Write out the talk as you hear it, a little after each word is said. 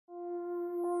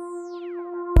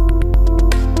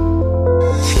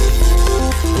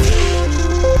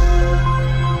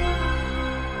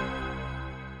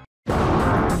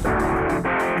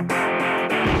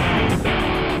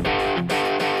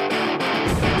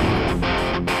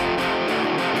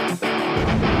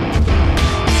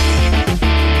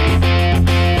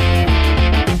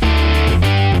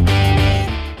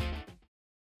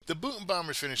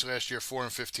Bombers finished last year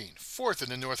 4-15, fourth in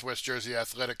the Northwest Jersey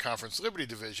Athletic Conference Liberty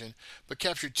Division, but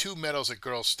captured 2 medals at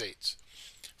girls' states.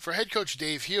 For head coach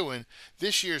Dave Hewen,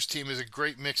 this year's team is a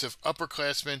great mix of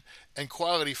upperclassmen and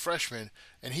quality freshmen,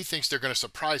 and he thinks they're going to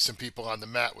surprise some people on the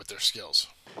mat with their skills.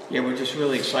 Yeah, we're just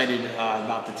really excited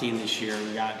about the team this year.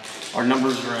 We got our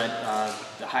numbers are at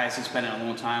the highest it's been in a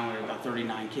long time. We've got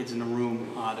 39 kids in the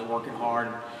room. They're working hard,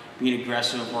 being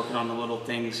aggressive, working on the little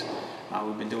things.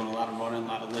 We've been doing a lot of running, a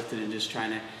lot of lifting, and just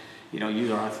trying to,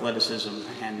 use our athleticism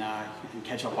and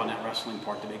catch up on that wrestling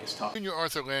part to make us tough. Junior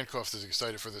Arthur Landcroft is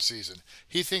excited for the season.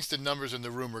 He thinks the numbers in the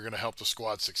room are going to help the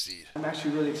squad succeed. I'm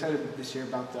actually really excited this year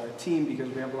about our team because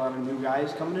we have a lot of new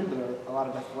guys coming in, but a lot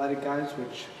of athletic guys,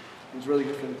 which is really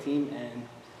good for the team. And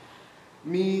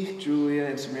me, Julia,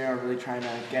 and Samir are really trying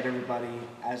to get everybody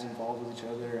as involved with each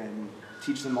other and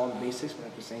teach them all the basics, but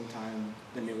at the same time,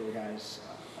 the newer guys,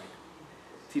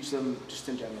 teach them just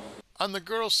in general. On the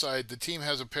girls' side, the team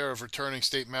has a pair of returning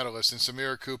state medalists in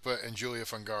Samira Kupa and Julia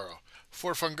Fungaro.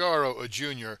 For Fungaro, a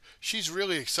junior, she's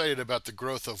really excited about the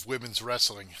growth of women's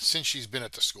wrestling since she's been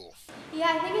at the school. Yeah,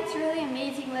 I think it's really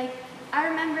amazing. I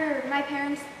remember my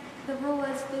parents, the rule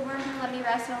was they weren't going to let me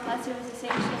wrestle unless it was a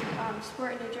sanctioned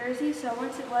sport in New Jersey. So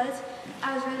once it was,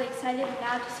 I was really excited. And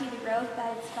now to see the growth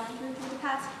that it's gone through for the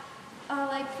past 4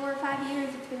 or 5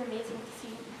 years, it's been amazing to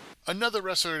see. Another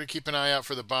wrestler to keep an eye out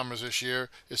for the Bombers this year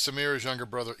is Samira's younger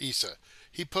brother, Issa.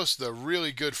 He posted a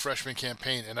really good freshman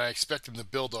campaign, and I expect him to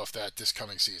build off that this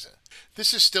coming season.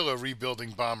 This is still a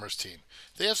rebuilding Bombers team.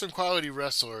 They have some quality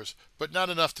wrestlers, but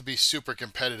not enough to be super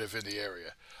competitive in the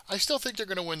area. I still think they're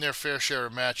going to win their fair share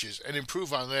of matches and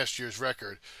improve on last year's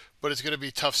record, but it's going to be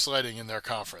tough sledding in their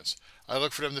conference. I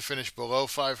look for them to finish below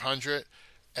 500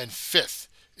 and 5th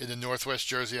in the Northwest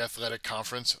Jersey Athletic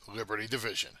Conference Liberty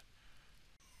Division.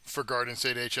 For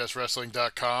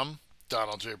GardenStateHSWrestling.com,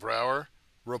 Donald J. Brower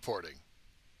reporting.